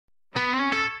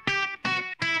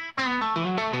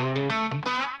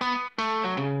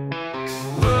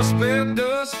Cobweb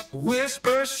dust,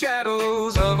 whisper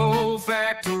shadows of old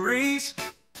factories.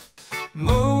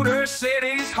 Motor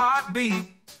City's heartbeat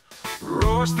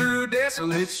roars through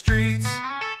desolate streets.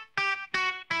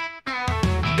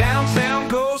 Downtown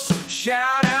ghosts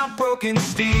shout out broken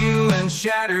steel and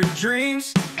shattered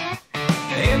dreams.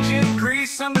 Engine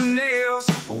grease under nails,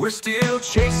 we're still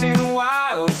chasing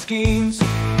wild schemes.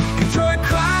 Detroit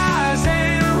cries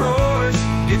and roars,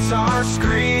 it's our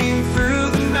scream through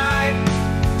the night.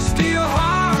 Steel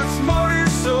hearts, motor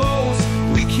souls,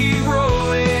 we keep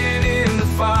rolling in the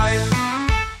fight.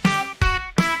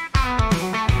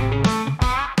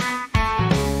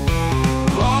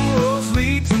 Long roads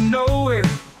lead to nowhere,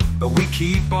 but we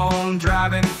keep on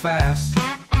driving fast.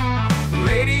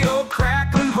 Radio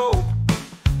crackling hope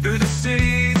through the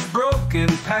city's broken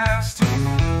past.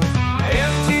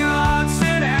 Empty lots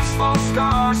and asphalt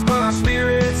scars, but our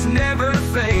spirits never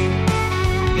fade.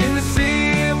 In the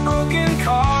sea of broken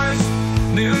cars,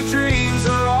 new dreams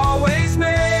are always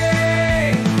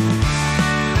made.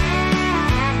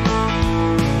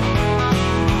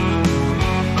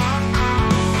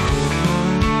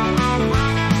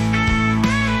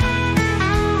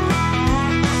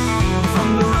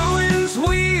 From the ruins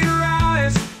we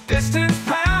rise, distance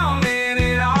pounding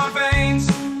in our veins.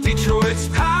 Detroit's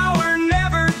power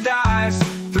never dies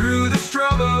through the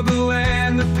struggle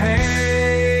and the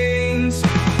pains.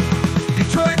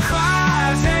 Detroit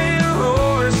cries and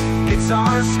roars, it's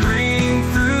our scream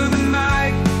through the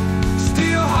night.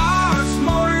 Steel hearts,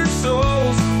 motor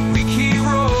souls, we keep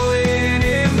rolling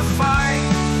in the fight.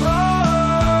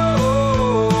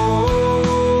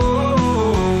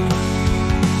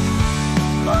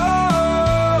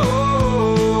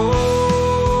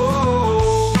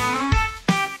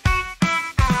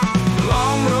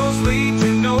 Long roads lead to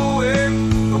nowhere,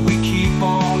 but we keep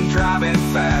on driving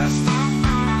fast.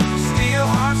 Steel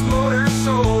hearts, motor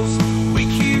souls, we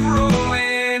keep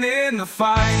rolling in the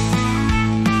fight.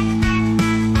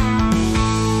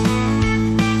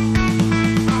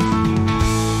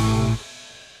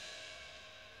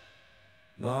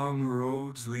 Long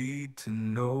roads lead to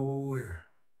nowhere,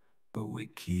 but we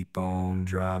keep on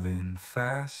driving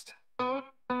fast.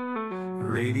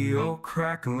 Radio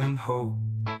crackling hope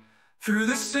through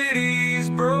the city's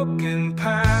broken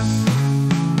past.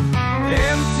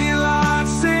 Empty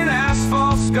lots and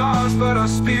asphalt scars, but our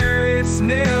spirits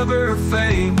never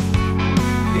fade.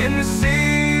 In the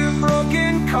sea of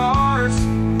broken cars,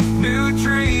 new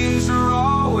dreams are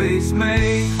always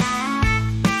made.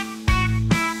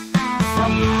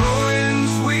 From the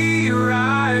ruins we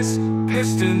rise,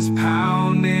 pistons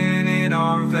pounding in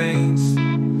our veins.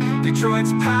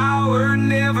 Detroit's power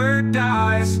never